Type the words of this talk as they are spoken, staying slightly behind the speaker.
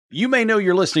You may know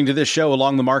you're listening to this show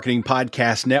along the Marketing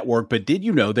Podcast Network, but did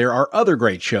you know there are other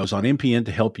great shows on MPN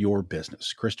to help your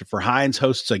business? Christopher Hines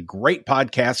hosts a great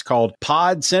podcast called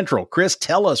Pod Central. Chris,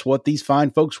 tell us what these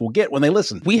fine folks will get when they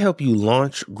listen. We help you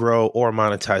launch, grow, or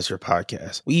monetize your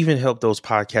podcast. We even help those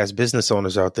podcast business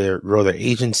owners out there grow their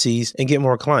agencies and get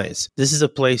more clients. This is a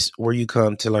place where you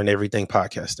come to learn everything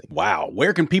podcasting. Wow.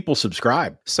 Where can people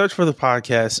subscribe? Search for the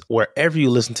podcast wherever you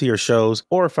listen to your shows,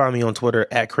 or find me on Twitter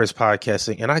at Chris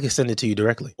Podcasting, and I can send it to you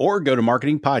directly. Or go to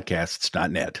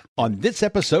marketingpodcasts.net. On this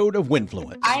episode of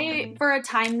Winfluence. I, for a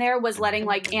time there, was letting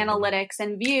like analytics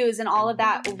and views and all of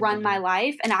that run my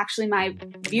life. And actually my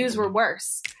views were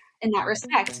worse in that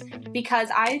respect, because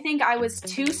I think I was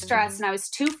too stressed and I was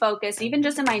too focused, even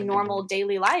just in my normal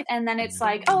daily life. And then it's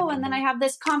like, oh, and then I have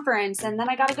this conference and then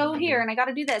I got to go here and I got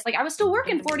to do this. Like I was still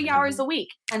working 40 hours a week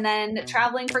and then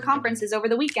traveling for conferences over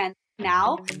the weekend.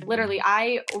 Now, literally,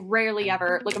 I rarely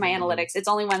ever look at my analytics. It's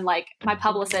only when like my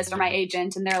publicist or my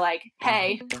agent and they're like,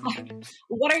 hey,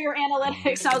 what are your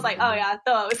analytics? And I was like, oh yeah,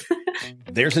 those.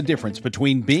 There's a difference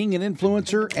between being an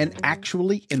influencer and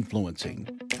actually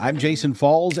influencing. I'm Jason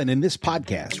Falls, and in this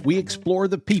podcast, we explore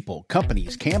the people,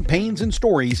 companies, campaigns, and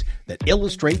stories that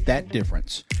illustrate that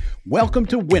difference. Welcome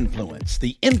to Winfluence,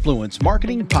 the Influence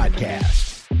Marketing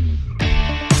Podcast.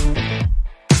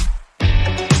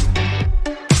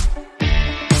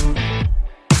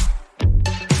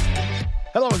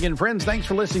 Hello again, friends. Thanks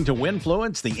for listening to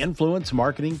Winfluence, the Influence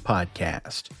Marketing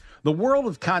Podcast. The world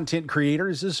of content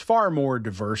creators is far more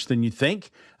diverse than you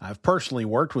think. I've personally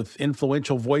worked with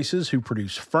influential voices who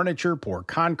produce furniture, pour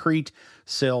concrete,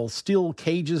 sell steel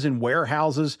cages in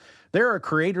warehouses. There are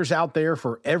creators out there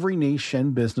for every niche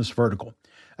and business vertical.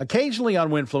 Occasionally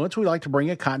on Winfluence, we like to bring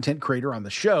a content creator on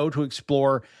the show to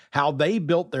explore how they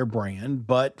built their brand.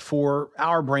 But for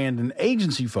our brand and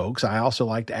agency folks, I also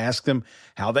like to ask them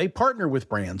how they partner with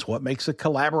brands, what makes a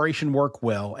collaboration work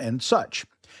well, and such.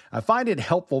 I find it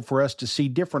helpful for us to see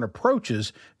different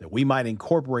approaches that we might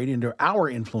incorporate into our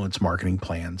influence marketing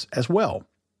plans as well.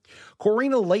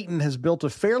 Corina Layton has built a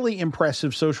fairly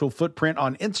impressive social footprint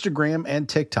on Instagram and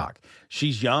TikTok.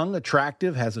 She's young,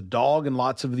 attractive, has a dog, and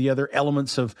lots of the other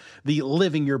elements of the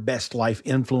living your best life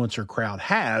influencer crowd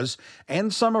has,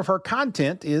 and some of her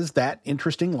content is that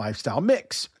interesting lifestyle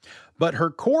mix. But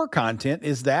her core content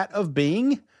is that of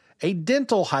being a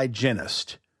dental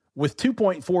hygienist. With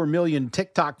 2.4 million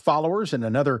TikTok followers and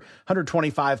another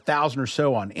 125,000 or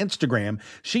so on Instagram,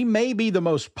 she may be the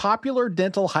most popular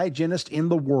dental hygienist in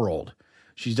the world.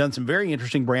 She's done some very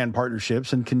interesting brand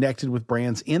partnerships and connected with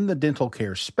brands in the dental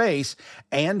care space,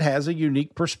 and has a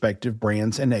unique perspective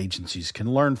brands and agencies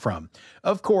can learn from.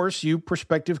 Of course, you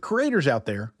prospective creators out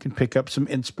there can pick up some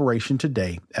inspiration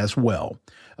today as well.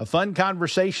 A fun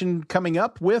conversation coming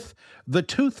up with the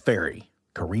Tooth Fairy,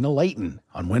 Corina Layton,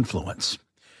 on Winfluence.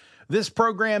 This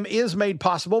program is made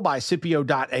possible by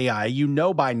Cipio.ai. You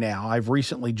know by now I've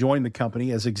recently joined the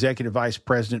company as Executive Vice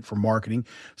President for Marketing,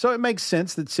 so it makes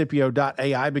sense that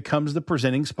Cipio.ai becomes the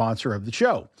presenting sponsor of the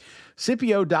show.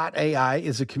 Cipio.ai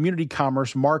is a community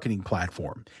commerce marketing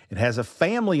platform. It has a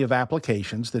family of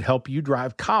applications that help you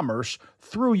drive commerce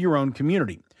through your own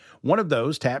community. One of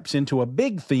those taps into a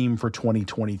big theme for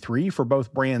 2023 for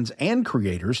both brands and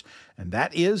creators, and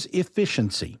that is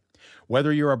efficiency.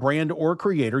 Whether you're a brand or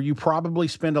creator, you probably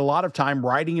spend a lot of time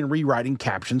writing and rewriting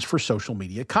captions for social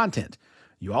media content.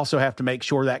 You also have to make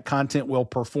sure that content will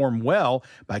perform well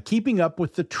by keeping up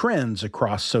with the trends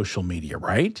across social media,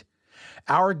 right?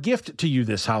 Our gift to you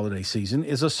this holiday season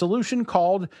is a solution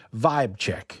called Vibe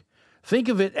Check. Think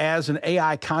of it as an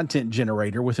AI content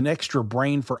generator with an extra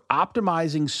brain for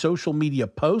optimizing social media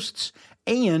posts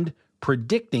and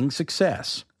predicting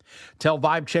success. Tell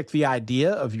VibeCheck the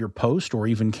idea of your post or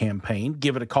even campaign.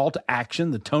 Give it a call to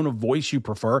action, the tone of voice you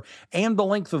prefer, and the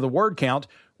length of the word count.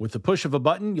 With the push of a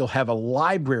button, you'll have a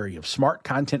library of smart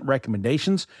content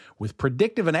recommendations with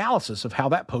predictive analysis of how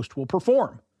that post will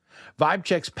perform.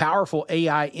 VibeCheck's powerful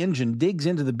AI engine digs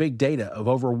into the big data of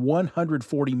over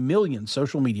 140 million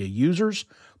social media users,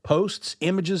 posts,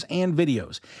 images, and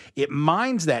videos. It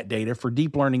mines that data for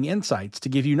deep learning insights to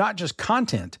give you not just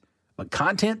content, but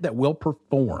content that will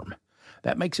perform.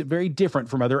 That makes it very different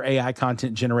from other AI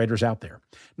content generators out there.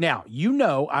 Now, you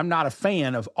know I'm not a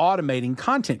fan of automating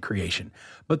content creation,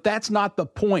 but that's not the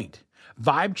point.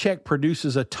 VibeCheck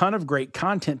produces a ton of great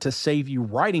content to save you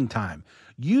writing time.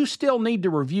 You still need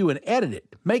to review and edit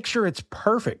it. Make sure it's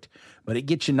perfect, but it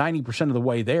gets you 90% of the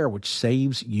way there, which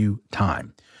saves you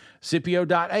time.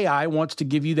 Cipio.ai wants to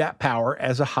give you that power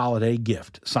as a holiday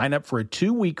gift. Sign up for a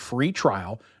 2-week free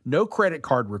trial, no credit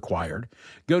card required.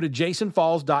 Go to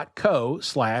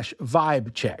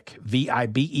jasonfalls.co/vibecheck,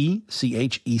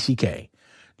 VIBECHECK.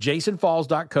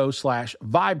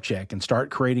 jasonfalls.co/vibecheck and start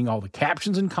creating all the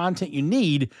captions and content you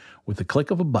need with the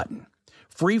click of a button.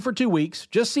 Free for 2 weeks.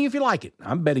 Just see if you like it.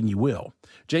 I'm betting you will.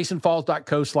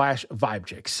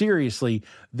 jasonfalls.co/vibecheck. Seriously,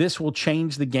 this will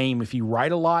change the game if you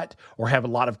write a lot or have a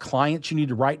lot of clients you need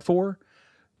to write for.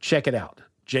 Check it out.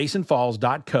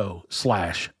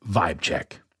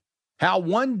 jasonfalls.co/vibecheck. How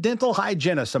one dental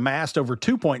hygienist amassed over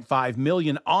 2.5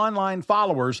 million online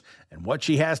followers and what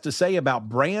she has to say about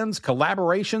brands,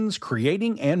 collaborations,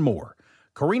 creating, and more.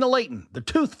 Karina Layton, the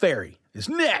Tooth Fairy, is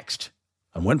next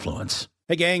on Winfluence.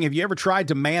 Hey gang, have you ever tried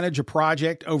to manage a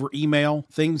project over email?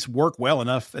 Things work well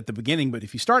enough at the beginning, but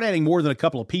if you start adding more than a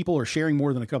couple of people or sharing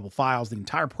more than a couple of files, the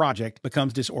entire project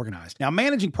becomes disorganized. Now,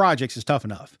 managing projects is tough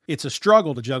enough. It's a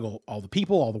struggle to juggle all the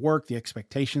people, all the work, the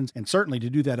expectations, and certainly to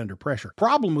do that under pressure.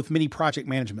 Problem with many project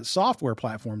management software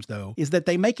platforms, though, is that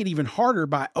they make it even harder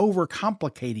by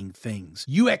overcomplicating things.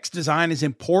 UX design is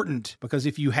important because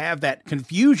if you have that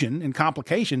confusion and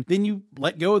complication, then you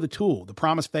let go of the tool. The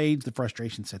promise fades, the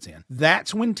frustration sets in. That's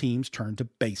when teams turn to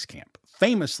Basecamp.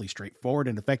 Famously straightforward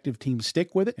and effective, teams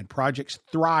stick with it and projects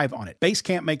thrive on it.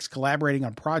 Basecamp makes collaborating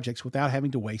on projects without having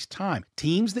to waste time.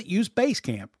 Teams that use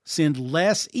Basecamp send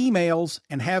less emails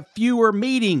and have fewer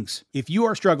meetings. If you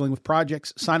are struggling with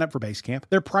projects, sign up for Basecamp.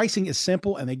 Their pricing is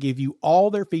simple and they give you all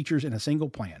their features in a single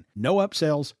plan. No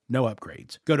upsells, no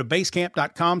upgrades. Go to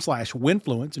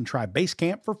basecamp.com/winfluence and try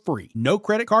Basecamp for free. No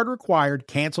credit card required.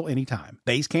 Cancel anytime.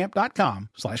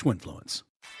 Basecamp.com/winfluence.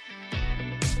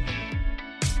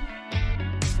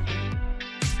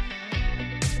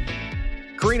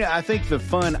 Karina, I think the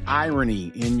fun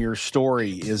irony in your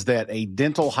story is that a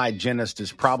dental hygienist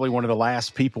is probably one of the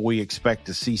last people we expect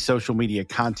to see social media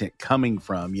content coming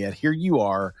from. Yet here you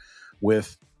are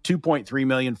with 2.3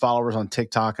 million followers on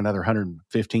TikTok, another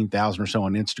 115,000 or so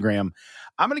on Instagram.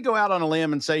 I'm going to go out on a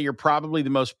limb and say you're probably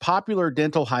the most popular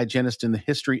dental hygienist in the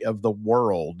history of the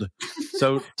world.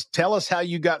 So tell us how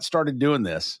you got started doing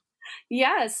this.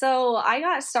 Yeah, so I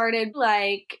got started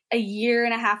like a year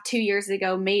and a half, 2 years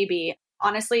ago, maybe.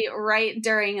 Honestly, right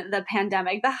during the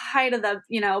pandemic, the height of the,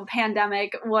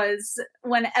 pandemic was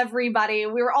when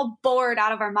we were all bored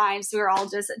out of our minds. We were all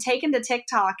just taken to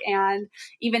TikTok. And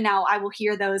even now I will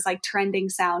hear those like trending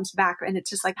sounds back and it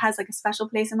just like has like a special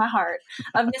place in my heart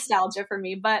of nostalgia for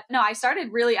me. But no, I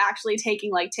started really actually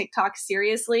taking like TikTok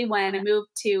seriously when I moved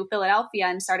to Philadelphia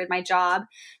and started my job.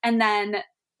 And then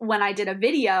when I did a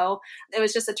video, it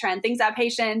was just a trend. Things that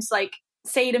patients like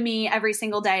say to me every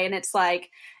single day. And it's like,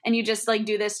 and you just like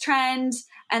do this trend.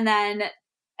 And then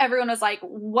everyone was like,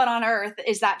 what on earth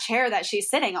is that chair that she's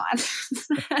sitting on?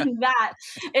 And that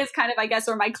is kind of, I guess,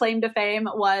 where my claim to fame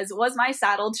was my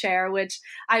saddle chair, which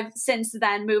I've since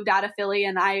then moved out of Philly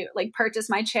and I like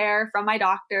purchased my chair from my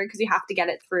doctor because you have to get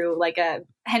it through like a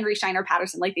Henry Scheiner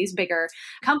Patterson, like these bigger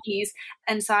companies.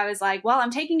 And so I was like, well, I'm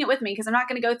taking it with me because I'm not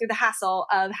going to go through the hassle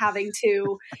of having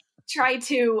to try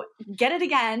to get it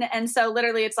again. And so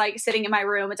literally it's like sitting in my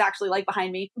room. It's actually like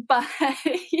behind me. But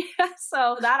yeah,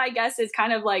 so that I guess is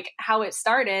kind of like how it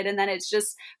started. And then it's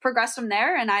just progressed from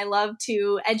there. And I love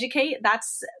to educate.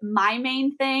 That's my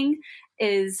main thing,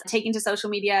 is taking to social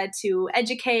media to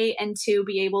educate and to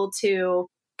be able to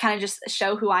kind of just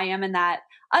show who I am, and that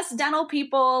us dental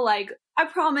people, like, I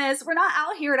promise we're not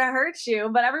out here to hurt you,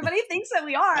 but everybody thinks that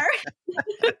we are.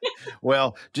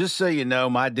 Well, just so you know,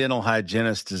 my dental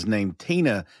hygienist is named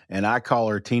Tina, and I call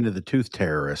her Tina the Tooth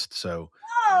Terrorist. So,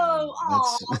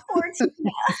 poor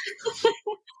Tina.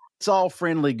 It's all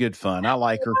friendly, good fun. I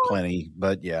like her plenty,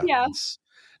 but yeah, it's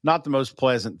not the most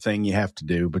pleasant thing you have to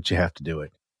do, but you have to do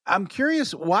it. I'm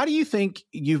curious, why do you think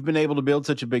you've been able to build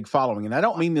such a big following? And I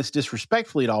don't mean this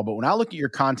disrespectfully at all, but when I look at your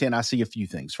content, I see a few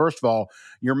things. First of all,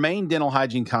 your main dental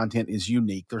hygiene content is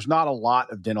unique. There's not a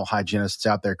lot of dental hygienists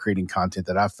out there creating content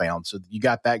that I've found. So you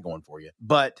got that going for you.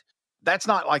 But that's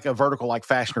not like a vertical like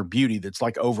fashion or beauty that's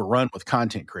like overrun with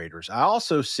content creators. I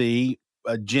also see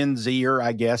a Gen Zer,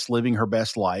 I guess, living her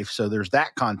best life. So there's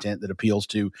that content that appeals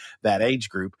to that age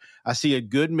group. I see a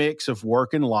good mix of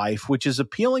work and life, which is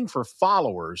appealing for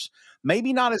followers,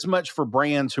 maybe not as much for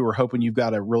brands who are hoping you've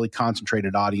got a really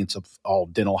concentrated audience of all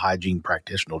dental hygiene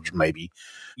practitioners. Maybe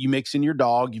you mix in your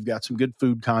dog, you've got some good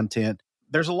food content.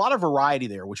 There's a lot of variety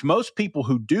there, which most people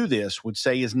who do this would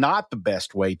say is not the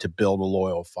best way to build a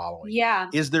loyal following. Yeah.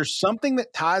 Is there something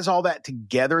that ties all that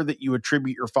together that you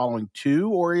attribute your following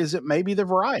to, or is it maybe the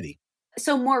variety?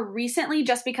 So more recently,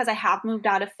 just because I have moved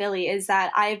out of Philly, is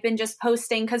that I've been just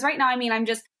posting, because right now, I'm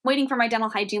just waiting for my dental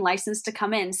hygiene license to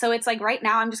come in. So it's like right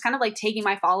now I'm just kind of like taking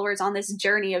my followers on this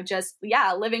journey of just,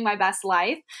 living my best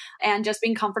life and just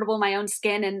being comfortable in my own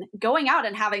skin and going out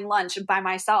and having lunch by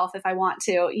myself if I want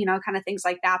to, kind of things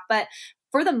like that. But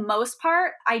for the most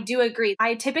part, I do agree.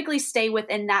 I typically stay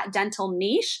within that dental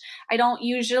niche. I don't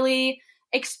usually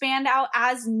expand out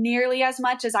as nearly as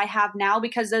much as I have now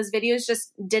because those videos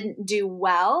just didn't do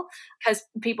well because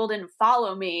people didn't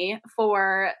follow me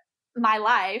for my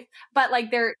life. But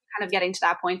like they're kind of getting to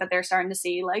that point that they're starting to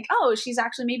see like, oh, she's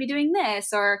actually maybe doing this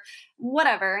or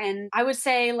whatever. And I would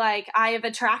say like I have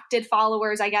attracted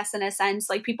followers, I guess, in a sense.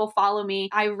 Like people follow me.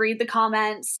 I read the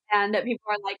comments and people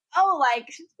are like, oh, like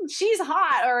she's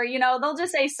hot, or, they'll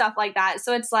just say stuff like that.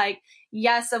 So it's like,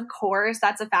 yes, of course,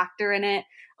 that's a factor in it.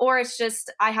 Or it's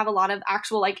just, I have a lot of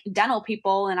actual like dental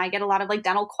people and I get a lot of like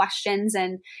dental questions,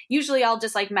 and usually I'll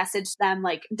just like message them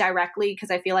like directly because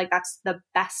I feel like that's the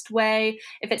best way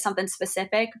if it's something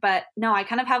specific. But no, I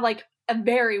kind of have like a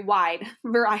very wide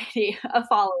variety of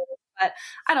followers. But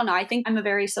I don't know. I think I'm a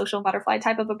very social butterfly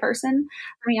type of a person.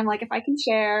 For me, I'm like, if I can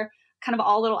share kind of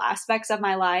all little aspects of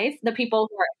my life, the people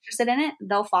who are interested in it,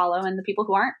 they'll follow. And the people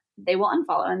who aren't, they will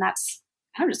unfollow. And that's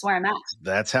kind of just where I'm at.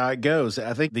 That's how it goes.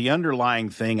 I think the underlying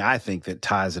thing that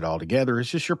ties it all together is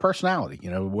just your personality.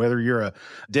 Whether you're a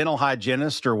dental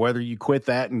hygienist or whether you quit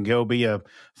that and go be a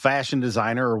fashion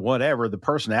designer or whatever, the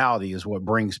personality is what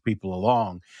brings people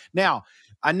along. Now,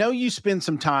 I know you spend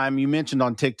some time, you mentioned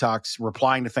on TikToks,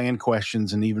 replying to fan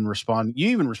questions and even respond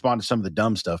to some of the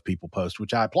dumb stuff people post,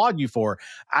 which I applaud you for.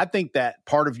 I think that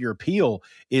part of your appeal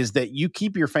is that you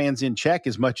keep your fans in check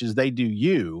as much as they do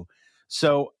you.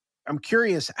 So I'm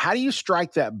curious, how do you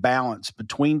strike that balance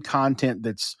between content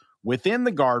that's within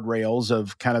the guardrails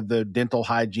of kind of the dental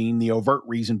hygiene, the overt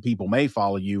reason people may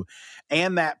follow you,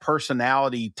 and that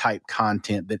personality type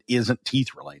content that isn't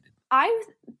teeth related? I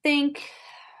think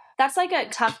that's like a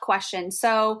tough question.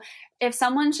 So if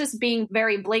someone's just being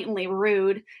very blatantly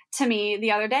rude to me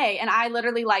the other day, and I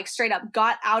literally like straight up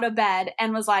got out of bed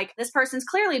and was like, this person's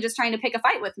clearly just trying to pick a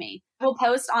fight with me. We'll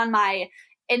post on my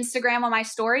Instagram on my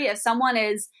story if someone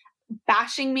is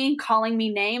bashing me, calling me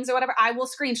names or whatever, I will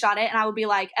screenshot it and I will be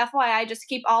like, FYI, just to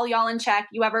keep all y'all in check,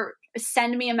 you ever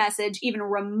send me a message even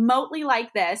remotely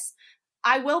like this,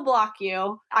 I will block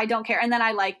you. I don't care. And then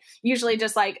I like usually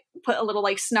just like put a little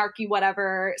like snarky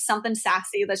whatever, something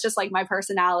sassy that's just like my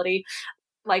personality.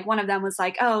 Like one of them was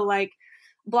like, oh, like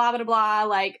blah, blah, blah,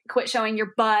 like quit showing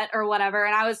your butt or whatever.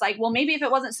 And I was like, well, maybe if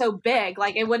it wasn't so big,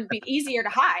 like it wouldn't be easier to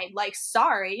hide. Like,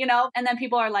 sorry, And then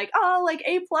people are like, oh, like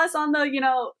A+ on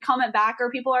the, comment back, or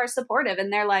people are supportive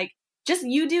and they're like, just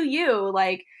you do you,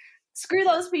 like screw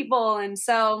those people. And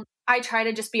so I try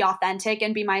to just be authentic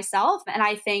and be myself. And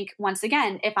I think once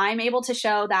again, if I'm able to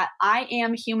show that I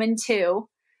am human too,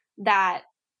 that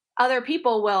other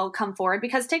people will come forward,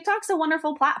 because TikTok's a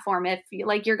wonderful platform. If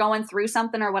like you're going through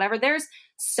something or whatever, there's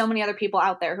so many other people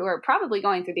out there who are probably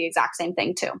going through the exact same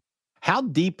thing too. How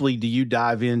deeply do you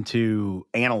dive into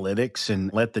analytics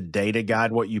and let the data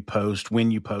guide what you post, when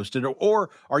you post it?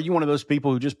 Or are you one of those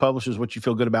people who just publishes what you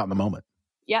feel good about in the moment?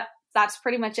 Yep. That's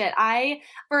pretty much it. I,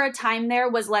 for a time there,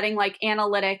 was letting like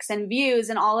analytics and views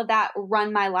and all of that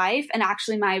run my life. And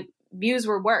actually my views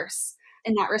were worse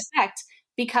in that respect,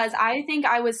 because I think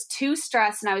I was too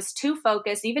stressed and I was too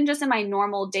focused, even just in my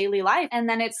normal daily life. And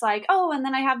then it's like, oh, and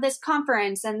then I have this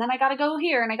conference and then I got to go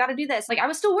here and I got to do this. Like I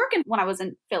was still working when I was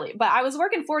in Philly, but I was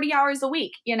working 40 hours a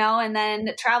week, and then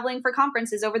traveling for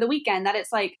conferences over the weekend. That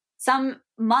it's like some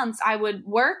months I would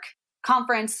work,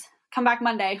 conference, come back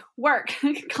Monday, work,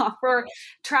 for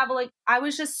traveling. I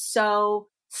was just so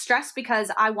stressed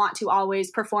because I want to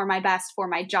always perform my best for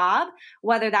my job,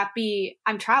 whether that be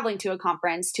I'm traveling to a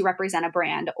conference to represent a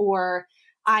brand or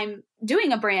I'm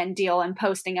doing a brand deal and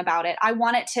posting about it. I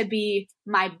want it to be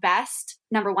my best,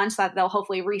 number one, so that they'll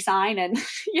hopefully re-sign and,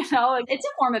 it's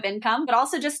a form of income, but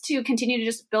also just to continue to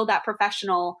just build that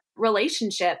professional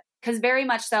relationship. Because very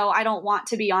much so, I don't want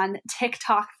to be on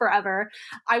TikTok forever.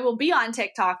 I will be on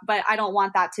TikTok, but I don't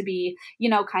want that to be,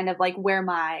 kind of like where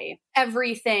my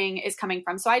everything is coming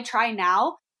from. So I try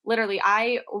now, literally,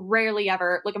 I rarely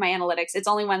ever look at my analytics. It's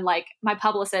only when like my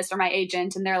publicist or my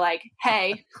agent and they're like,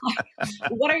 hey,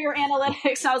 what are your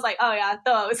analytics? And I was like, oh yeah,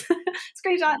 those.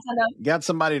 Screenshot, send them. Got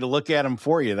somebody to look at them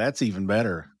for you. That's even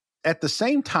better. At the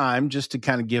same time, just to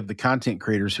kind of give the content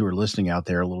creators who are listening out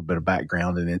there a little bit of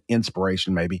background and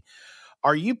inspiration maybe,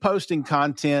 Are you posting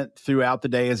content throughout the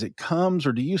day as it comes,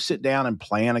 or do you sit down and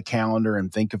plan a calendar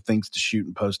and think of things to shoot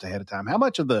and post ahead of time? How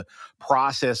much of the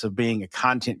process of being a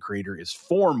content creator is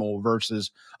formal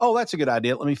versus, oh, that's a good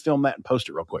idea, let me film that and post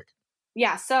it real quick?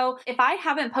 Yeah. So if I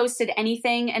haven't posted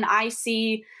anything and I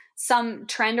see some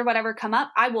trend or whatever come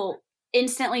up, I will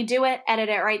instantly do it, edit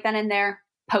it right then and there,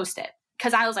 post it.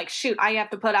 Because I was like, shoot, I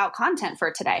have to put out content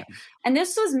for today. And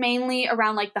this was mainly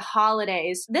around like the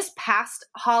holidays. This past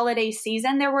holiday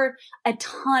season, there were a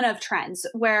ton of trends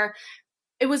where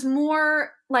it was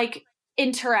more like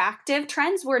interactive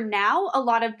trends, where now a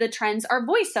lot of the trends are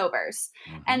voiceovers.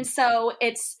 And so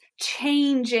it's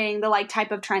changing the like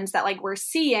type of trends that like we're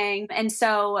seeing. And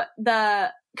so the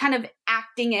kind of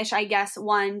acting-ish, I guess,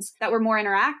 ones that were more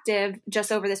interactive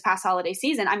just over this past holiday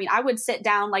season. I mean, I would sit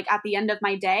down like at the end of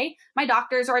my day, my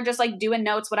doctors are just like doing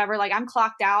notes, whatever, like I'm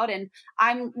clocked out and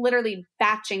I'm literally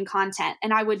batching content.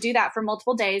 And I would do that for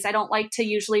multiple days. I don't like to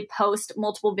usually post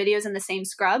multiple videos in the same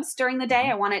scrubs during the day.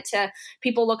 I want it to,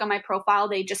 people look on my profile,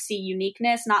 they just see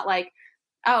uniqueness, not like,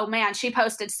 oh man, she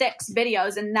posted 6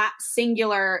 videos and that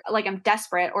singular, like I'm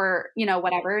desperate or, you know,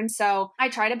 whatever. And so I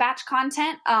try to batch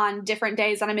content on different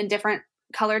days that I'm in different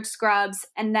colored scrubs.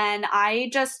 And then I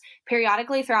just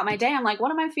periodically throughout my day, I'm like, what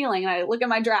am I feeling? And I look at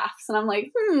my drafts and I'm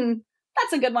like,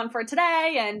 that's a good one for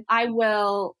today. And I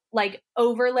will like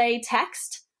overlay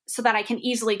text so that I can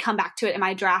easily come back to it in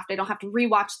my draft. I don't have to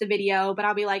rewatch the video, but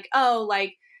I'll be like, oh,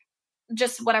 like,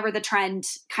 just whatever the trend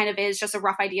kind of is, just a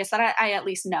rough idea so that I at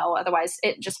least know. Otherwise,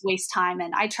 it just wastes time.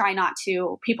 And I try not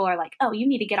to. People are like, oh, you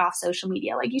need to get off social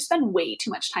media. Like, you spend way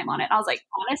too much time on it. I was like,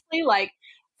 honestly, like,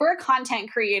 for a content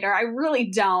creator, I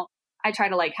really don't. I try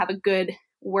to, like, have a good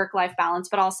work-life balance.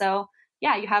 But also,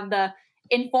 yeah, you have the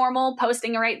informal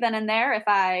posting right then and there if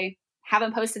I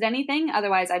haven't posted anything.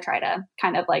 Otherwise, I try to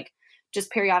kind of, like, just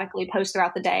periodically post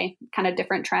throughout the day, kind of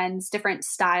different trends, different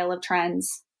style of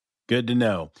trends. Good to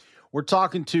know. We're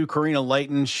talking to Karina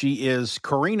Layton. She is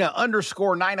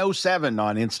Karina_907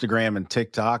 on Instagram and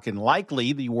TikTok, and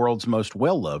likely the world's most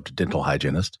well-loved dental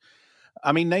hygienist.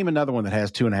 I mean, name another one that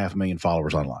has 2.5 million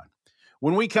followers online.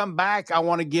 When we come back, I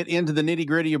want to get into the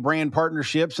nitty-gritty of brand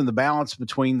partnerships and the balance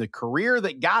between the career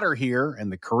that got her here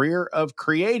and the career of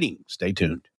creating. Stay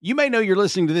tuned. You may know you're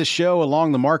listening to this show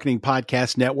along the Marketing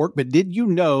Podcast Network, but did you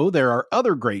know there are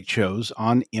other great shows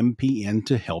on MPN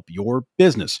to help your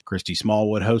business? Christy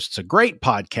Smallwood hosts a great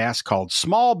podcast called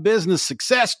Small Business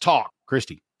Success Talk.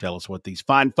 Christy, tell us what these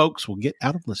fine folks will get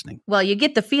out of listening. Well, you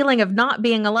get the feeling of not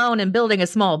being alone and building a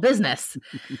small business.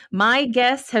 My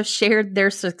guests have shared their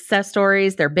success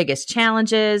stories, their biggest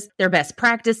challenges, their best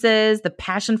practices, the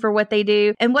passion for what they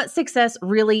do, and what success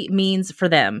really means for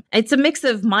them. It's a mix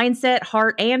of mindset,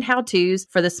 heart, and how-tos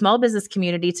for the small business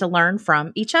community to learn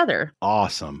from each other.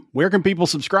 Awesome. Where can people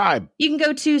subscribe? You can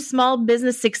go to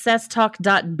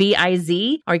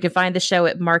smallbusinesssuccesstalk.biz, or you can find the show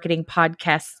at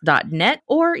marketingpodcasts.net,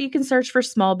 or you can search for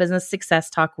Small Business Success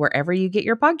Talk wherever you get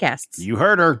your podcasts. You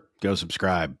heard her. Go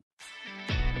subscribe.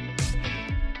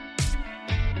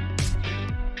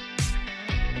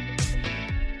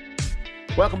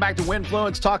 Welcome back to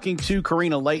Winfluence, talking to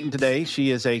Karina Layton today.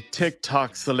 She is a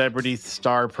TikTok celebrity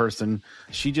star person.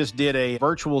 She just did a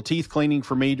virtual teeth cleaning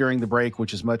for me during the break,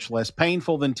 which is much less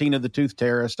painful than Tina the Tooth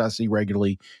Terrorist I see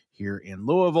regularly here in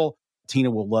Louisville.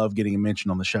 Tina will love getting a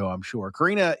mention on the show, I'm sure.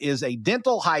 Karina is a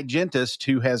dental hygienist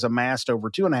who has amassed over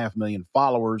 2.5 million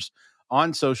followers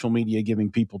on social media, giving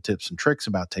people tips and tricks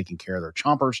about taking care of their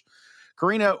chompers.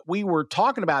 Karina, we were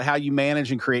talking about how you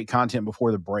manage and create content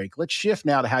before the break. Let's shift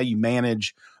now to how you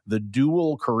manage the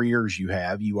dual careers you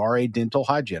have. You are a dental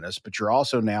hygienist, but you're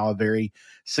also now a very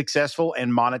successful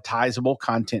and monetizable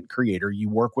content creator. You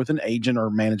work with an agent or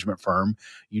management firm.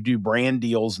 You do brand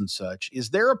deals and such. Is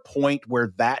there a point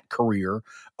where that career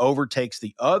overtakes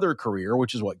the other career,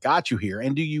 which is what got you here?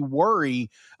 And do you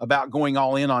worry about going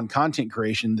all in on content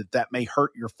creation that may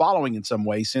hurt your following in some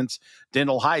way, since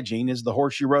dental hygiene is the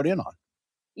horse you rode in on?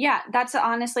 Yeah, that's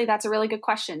a really good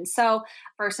question. So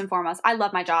first and foremost, I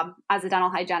love my job as a dental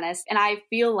hygienist. And I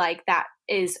feel like that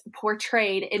is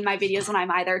portrayed in my videos when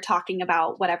I'm either talking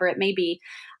about whatever it may be.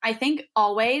 I think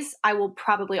I will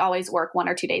probably always work 1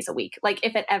 or 2 days a week, like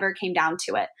if it ever came down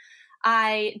to it.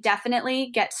 I definitely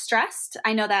get stressed.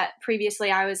 I know that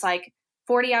previously I was like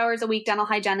 40 hours a week dental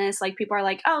hygienist. Like people are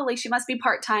like, oh, like she must be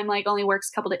part-time, like only works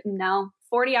a couple days. No,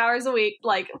 40 hours a week,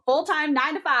 like full-time,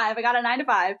 9 to 5. I got a 9 to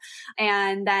 5.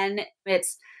 And then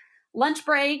it's lunch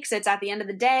breaks. It's at the end of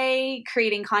the day,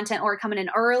 creating content or coming in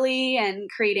early and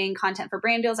creating content for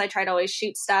brand deals. I try to always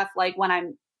shoot stuff like when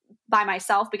I'm by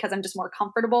myself because I'm just more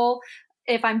comfortable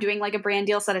if I'm doing like a brand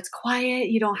deal so that it's quiet,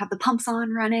 you don't have the pumps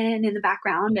on running in the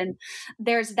background. And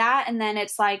there's that. And then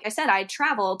it's like I said, I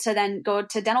travel to then go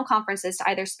to dental conferences to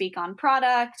either speak on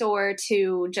product or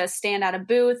to just stand at a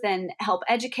booth and help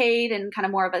educate, and kind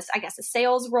of more of a, I guess, a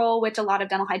sales role, which a lot of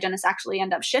dental hygienists actually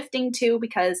end up shifting to,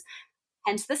 because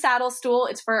hence the saddle stool,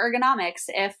 it's for ergonomics.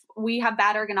 If we have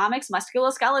bad ergonomics,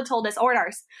 musculoskeletal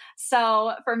disorders.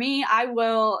 So for me, I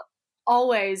will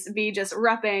always be just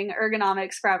repping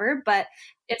ergonomics forever. But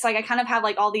it's like I kind of have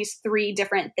like all these three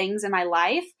different things in my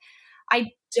life. I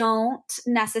don't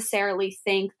necessarily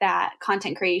think that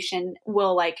content creation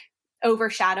will like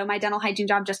overshadow my dental hygiene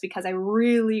job, just because I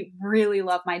really, really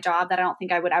love my job, that I don't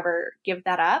think I would ever give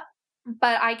that up.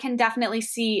 But I can definitely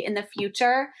see in the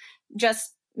future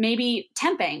just maybe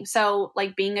temping. So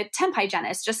like being a temp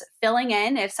hygienist, just filling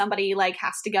in if somebody like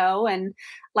has to go. And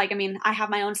like, I mean, I have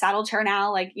my own saddle chair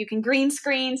now, like you can green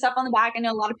screen stuff on the back. I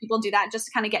know a lot of people do that just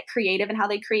to kind of get creative in how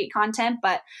they create content.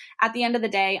 But at the end of the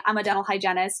day, I'm a dental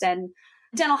hygienist, and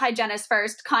dental hygienist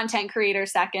first, content creator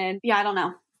second. Yeah, I don't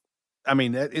know. I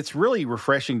mean, it's really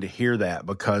refreshing to hear that,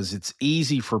 because it's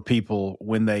easy for people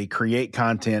when they create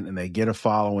content and they get a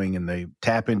following and they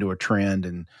tap into a trend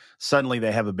and suddenly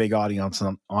they have a big audience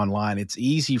online. It's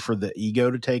easy for the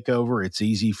ego to take over. It's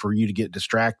easy for you to get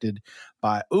distracted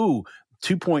by,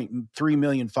 2.3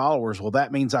 million followers. Well,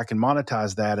 that means I can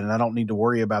monetize that and I don't need to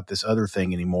worry about this other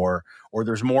thing anymore, or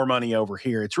there's more money over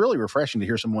here. It's really refreshing to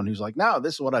hear someone who's like, no,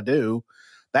 this is what I do.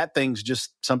 That thing's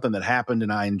just something that happened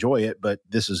and I enjoy it, but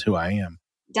this is who I am.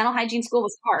 Dental hygiene school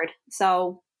was hard,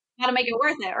 so got to make it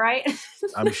worth it, right?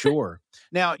 I'm sure.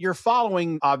 Now, your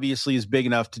following obviously is big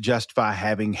enough to justify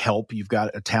having help. You've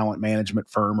got a talent management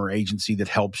firm or agency that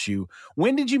helps you.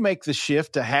 When did you make the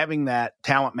shift to having that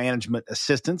talent management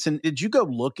assistance? And did you go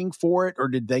looking for it, or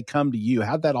did they come to you?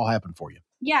 How'd that all happen for you?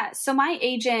 Yeah. So my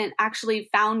agent actually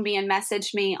found me and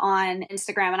messaged me on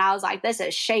Instagram, and I was like, this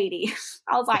is shady.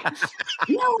 I was like,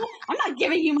 no, I'm not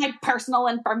giving you my personal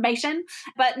information.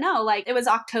 But no, like it was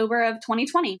October of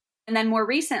 2020. And then more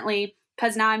recently,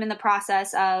 because now I'm in the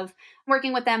process of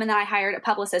working with them, and then I hired a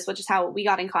publicist, which is how we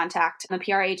got in contact, a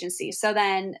PR agency. So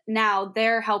then now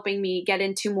they're helping me get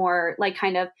into more like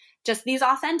kind of just these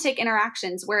authentic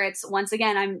interactions where it's, once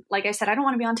again, I'm like I said, I don't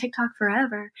want to be on TikTok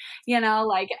forever,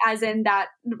 like as in that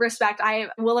respect, I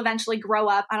will eventually grow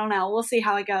up. I don't know. We'll see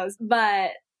how it goes.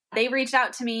 But they reached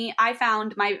out to me. I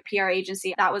found my PR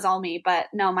agency. That was all me. But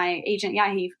no, my agent,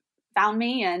 he found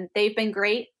me, and they've been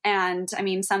great. And I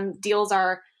mean, some deals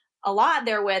are a lot.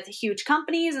 They're with huge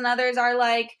companies, and others are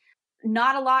like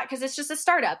not a lot because it's just a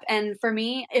startup. And for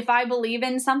me, if I believe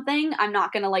in something, I'm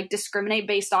not going to like discriminate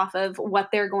based off of what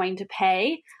they're going to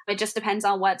pay. It just depends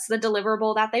on what's the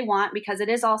deliverable that they want, because it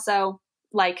is also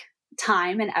like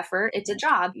time and effort. It's a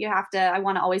job. I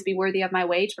want to always be worthy of my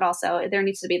wage, but also there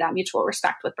needs to be that mutual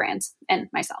respect with brands and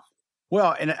myself.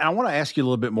 Well, and I want to ask you a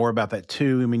little bit more about that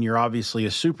too. I mean, you're obviously a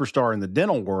superstar in the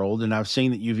dental world, and I've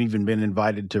seen that you've even been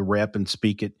invited to rep and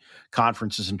speak at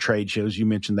conferences and trade shows. You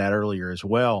mentioned that earlier as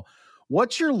well.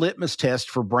 What's your litmus test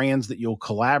for brands that you'll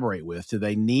collaborate with? Do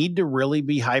they need to really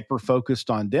be hyper-focused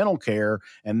on dental care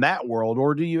and that world,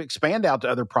 or do you expand out to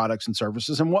other products and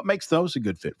services? And what makes those a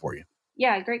good fit for you?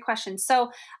 Yeah, great question.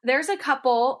 So there's a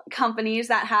couple companies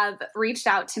that have reached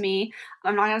out to me.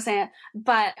 I'm not going to say it,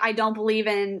 but I don't believe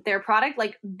in their product,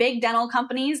 like big dental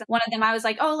companies. One of them, I was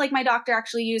like, like my doctor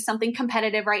actually used something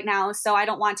competitive right now, so I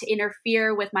don't want to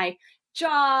interfere with my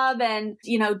job and,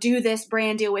 do this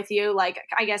brand deal with you. Like,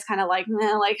 I guess kind of like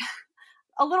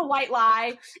a little white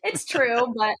lie. It's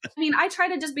true. But I mean, I try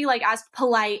to just be like as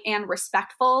polite and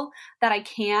respectful that I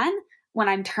can when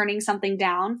I'm turning something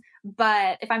down.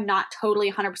 But if I'm not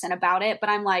totally 100% about it, but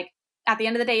I'm like, at the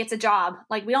end of the day, it's a job.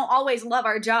 Like, we don't always love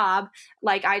our job.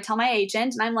 Like, I tell my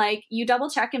agent, and I'm like, you double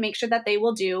check and make sure that they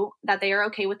are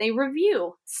okay with a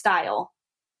review style,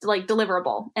 like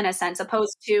deliverable in a sense,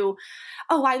 opposed to,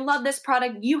 I love this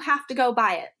product, you have to go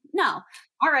buy it. No.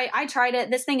 All right, I tried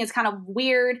it. This thing is kind of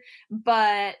weird,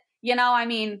 but I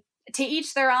mean, to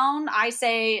each their own. I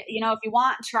say, if you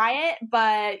want, try it.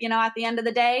 But, at the end of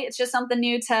the day, it's just something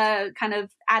new to kind of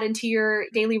add into your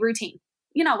daily routine,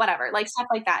 whatever, like stuff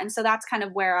like that. And so that's kind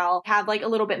of where I'll have like a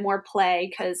little bit more play,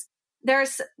 because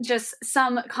there's just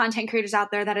some content creators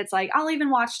out there that it's like, I'll even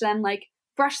watch them like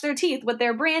brush their teeth with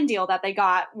their brand deal that they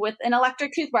got with an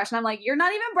electric toothbrush. And I'm like, you're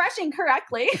not even brushing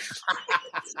correctly.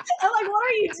 I'm like, what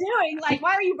are you doing? Like,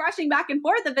 why are you brushing back and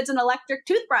forth if it's an electric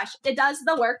toothbrush? It does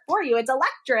the work for you. It's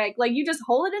electric. Like, you just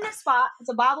hold it in a spot.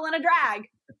 It's a bobble and a drag.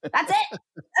 That's it.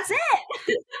 That's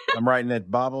it. I'm writing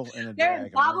that bobble and a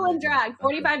drag. Bobble and drag,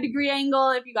 45-degree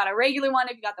angle. If you got a regular one,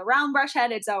 if you got the round brush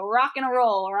head, it's a rock and a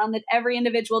roll around every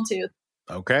individual tooth.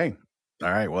 Okay. All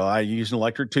right. Well, I use an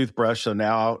electric toothbrush, so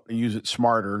now I'll use it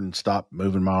smarter and stop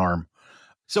moving my arm.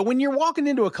 So when you're walking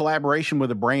into a collaboration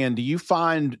with a brand, do you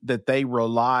find that they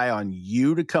rely on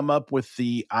you to come up with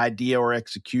the idea or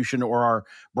execution, or are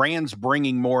brands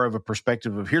bringing more of a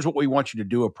perspective of here's what we want you to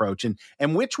do approach,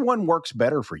 and which one works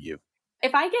better for you?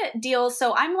 If I get deals,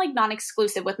 so I'm like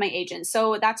non-exclusive with my agent.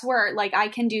 So that's where like I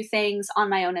can do things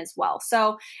on my own as well.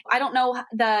 So I don't know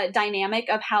the dynamic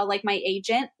of how like my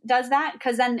agent does that.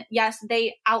 Cause then yes,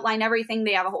 they outline everything.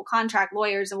 They have a whole contract,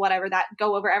 lawyers and whatever that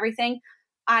go over everything.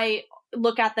 I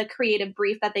look at the creative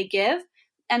brief that they give,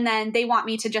 and then they want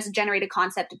me to just generate a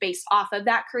concept based off of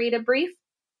that creative brief.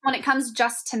 When it comes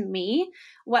just to me,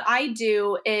 what I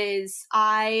do is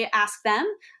I ask them,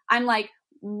 I'm like,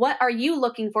 what are you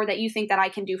looking for that you think that I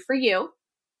can do for you?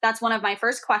 That's one of my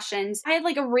first questions. I had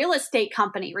like a real estate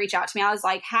company reach out to me. I was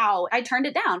like, how? I turned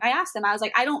it down. I asked them, I was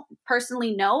like, I don't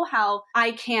personally know how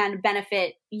I can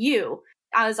benefit you.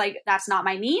 I was like, that's not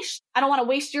my niche. I don't want to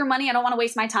waste your money. I don't want to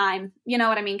waste my time. You know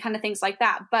what I mean? Kind of things like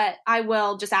that. But I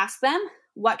will just ask them,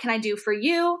 what can I do for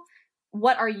you?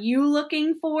 What are you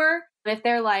looking for? If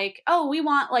they're like, oh, we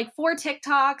want like 4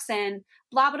 TikToks and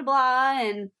blah, blah, blah,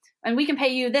 and we can pay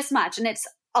you this much. And it's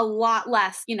a lot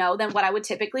less, you know, than what I would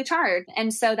typically charge.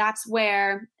 And so that's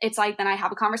where it's like, then I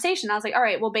have a conversation. I was like, all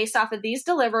right, well, based off of these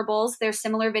deliverables, there's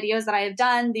similar videos that I have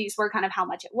done. These were kind of how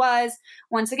much it was.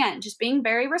 Once again, just being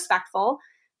very respectful,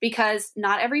 because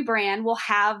not every brand will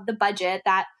have the budget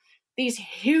that these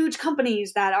huge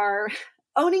companies that are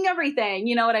owning everything,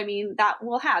 you know what I mean, that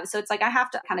will have. So it's like, I have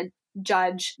to kind of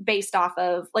judge based off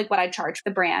of like what I charge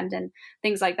the brand and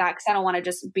things like that. Cause I don't want to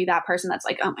just be that person that's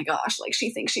like, oh my gosh, like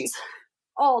she thinks she's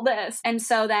all this. And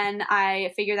so then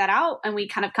I figure that out and we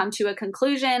kind of come to a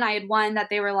conclusion. I had one that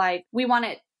they were like, we want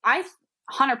it. I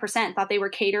 100% thought they were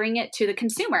catering it to the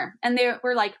consumer. And they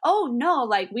were like, oh no,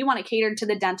 like we want to cater to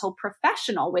the dental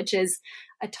professional, which is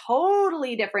a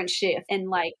totally different shift in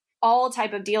like all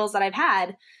type of deals that I've had.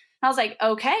 And I was like,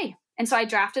 okay. And so I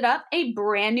drafted up a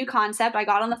brand new concept. I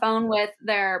got on the phone with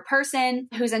their person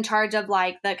who's in charge of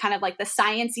like the kind of like the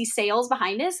sciencey sales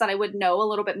behind it, so that I would know a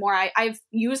little bit more. I've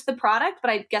used the product,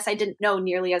 but I guess I didn't know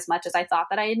nearly as much as I thought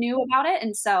that I knew about it.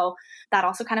 And so that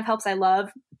also kind of helps. I love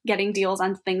getting deals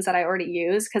on things that I already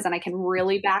use, because then I can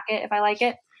really back it if I like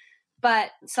it.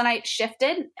 But so I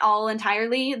shifted all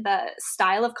entirely the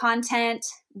style of content.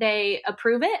 They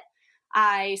approve it.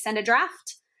 I send a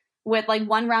draft with like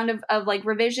one round of like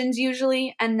revisions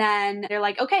usually. And then they're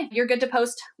like, okay, you're good to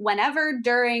post whenever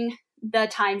during the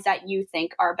times that you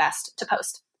think are best to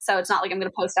post. So it's not like I'm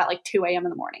going to post at like 2 a.m. in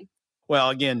the morning.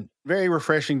 Well, again, very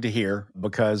refreshing to hear,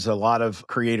 because a lot of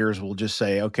creators will just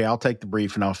say, okay, I'll take the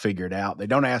brief and I'll figure it out. They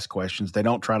don't ask questions. They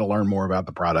don't try to learn more about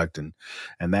the product. And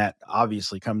that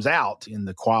obviously comes out in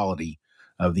the quality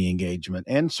of the engagement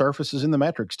and surfaces in the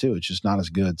metrics too. It's just not as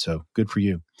good. So good for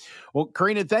you. Well,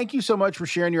 Karina, thank you so much for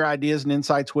sharing your ideas and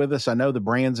insights with us. I know the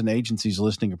brands and agencies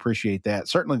listening appreciate that.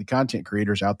 Certainly the content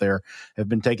creators out there have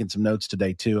been taking some notes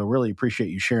today too. I really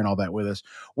appreciate you sharing all that with us.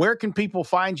 Where can people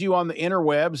find you on the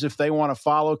interwebs if they want to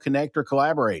follow, connect, or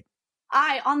collaborate?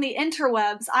 On the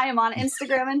interwebs, I am on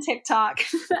Instagram and TikTok,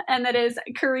 and that is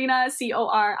Karina,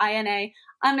 Corina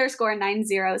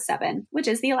 _907, which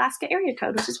is the Alaska area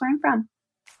code, which is where I'm from.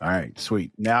 All right,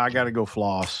 sweet. Now I got to go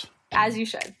floss. As you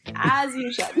should. As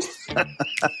you should.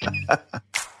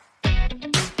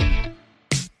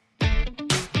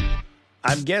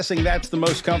 I'm guessing that's the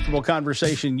most comfortable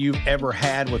conversation you've ever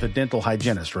had with a dental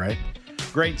hygienist, right?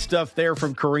 Great stuff there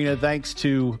from Karina. Thanks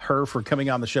to her for coming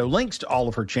on the show. Links to all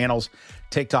of her channels,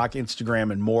 TikTok,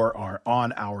 Instagram, and more are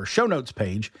on our show notes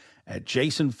page at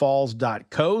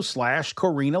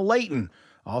jasonfalls.co/Karina Layton.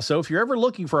 Also, if you're ever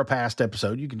looking for a past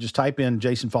episode, you can just type in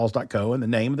jasonfalls.co and the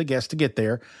name of the guest to get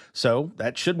there. So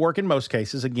that should work in most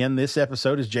cases. Again, this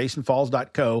episode is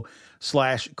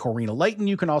jasonfalls.co/Karina Layton.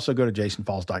 You can also go to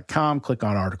jasonfalls.com, click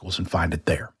on articles, and find it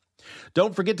there.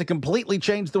 Don't forget to completely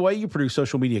change the way you produce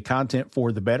social media content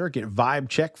for the better. Get Vibe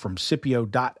Check from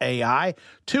Cipio.ai.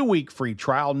 2-week free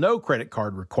trial, no credit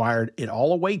card required. It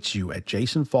all awaits you at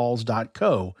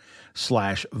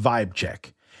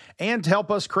jasonfalls.co/vibecheck. And to help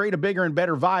us create a bigger and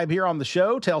better vibe here on the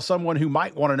show, tell someone who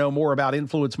might want to know more about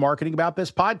influence marketing about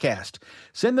this podcast.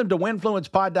 Send them to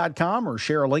winfluencepod.com or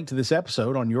share a link to this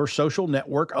episode on your social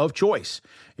network of choice.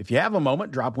 If you have a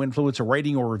moment, drop Winfluence a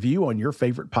rating or review on your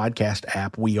favorite podcast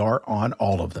app. We are on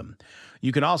all of them.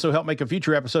 You can also help make a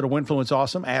future episode of Winfluence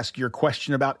awesome. Ask your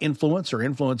question about influence or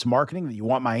influence marketing that you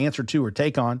want my answer to or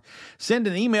take on. Send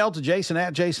an email to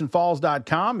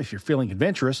jason@jasonfalls.com. If you're feeling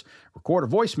adventurous, record a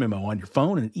voice memo on your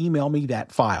phone and email me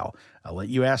that file. I'll let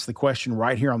you ask the question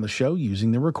right here on the show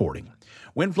using the recording.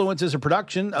 Winfluence is a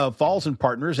production of Falls &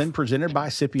 Partners and presented by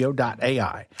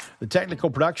Cipio.ai. The technical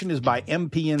production is by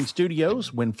MPN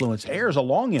Studios. Winfluence airs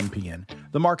along MPN,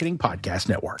 the Marketing Podcast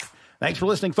Network. Thanks for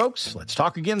listening, folks. Let's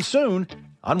talk again soon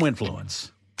on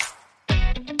Winfluence.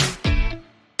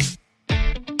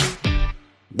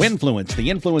 Winfluence,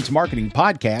 the Influence Marketing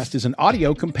Podcast, is an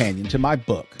audio companion to my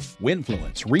book,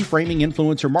 Winfluence, Reframing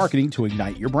Influencer Marketing to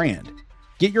Ignite Your Brand.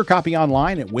 Get your copy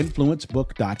online at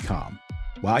winfluencebook.com.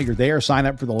 While you're there, sign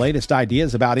up for the latest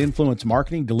ideas about influence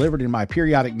marketing delivered in my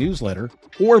periodic newsletter,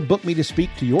 or book me to speak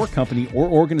to your company or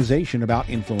organization about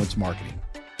influence marketing.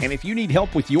 And if you need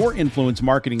help with your influence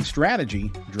marketing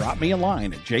strategy, drop me a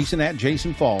line at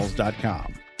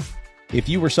jason@jasonfalls.com. If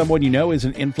you or someone you know is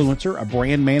an influencer, a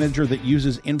brand manager that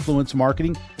uses influence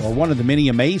marketing, or one of the many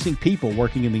amazing people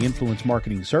working in the influence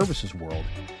marketing services world,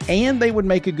 and they would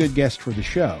make a good guest for the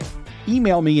show,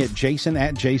 email me at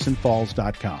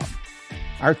jason@jasonfalls.com.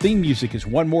 Our theme music is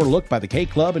One More Look by the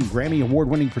K-Club and Grammy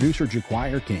Award-winning producer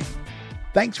Jaquire King.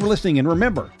 Thanks for listening, and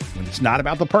remember, when it's not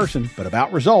about the person, but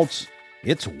about results,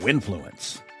 it's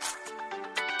Winfluence.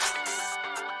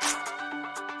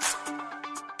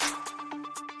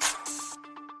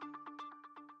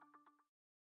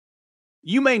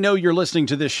 You may know you're listening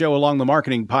to this show along the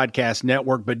Marketing Podcast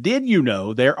Network, but did you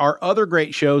know there are other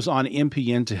great shows on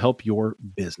MPN to help your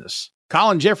business?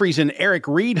 Colin Jeffries and Eric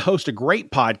Reed host a great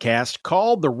podcast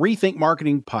called the Rethink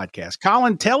Marketing Podcast.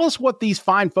 Colin, tell us what these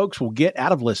fine folks will get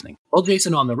out of listening. Well,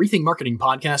 Jason, on the Rethink Marketing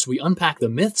Podcast, we unpack the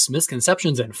myths,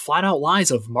 misconceptions, and flat-out lies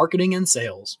of marketing and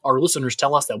sales. Our listeners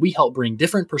tell us that we help bring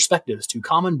different perspectives to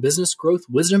common business growth,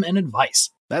 wisdom, and advice.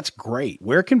 That's great.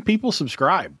 Where can people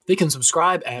subscribe? They can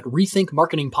subscribe at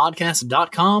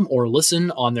rethinkmarketingpodcast.com or listen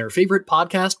on their favorite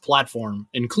podcast platform,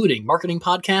 including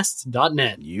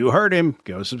marketingpodcasts.net. You heard him.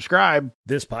 Go subscribe.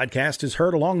 This podcast is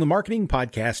heard along the Marketing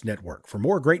Podcast Network. For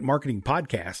more great marketing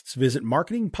podcasts, visit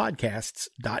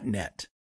marketingpodcasts.net.